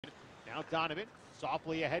Now Donovan,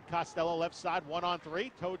 softly ahead, Costello left side,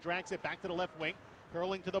 1-on-3. Toe drags it back to the left wing,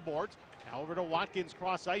 curling to the boards. Now over to Watkins,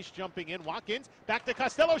 cross ice, jumping in. Watkins, back to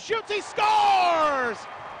Costello, shoots, he scores!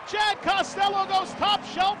 Chad Costello goes top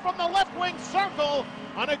shelf from the left wing circle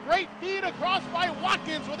on a great feed across by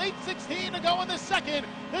Watkins with 8:16 to go in the second.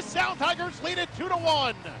 The Sound Tigers lead it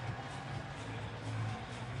 2-1.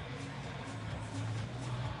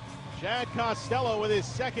 Chad Costello with his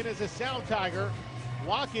second as a Sound Tiger.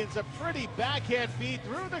 Watkins, a pretty backhand feed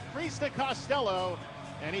through the crease to Costello,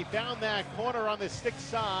 and he found that corner on the stick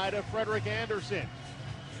side of Frederick Anderson.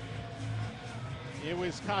 It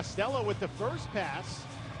was Costello with the first pass,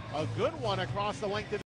 a good one across the length of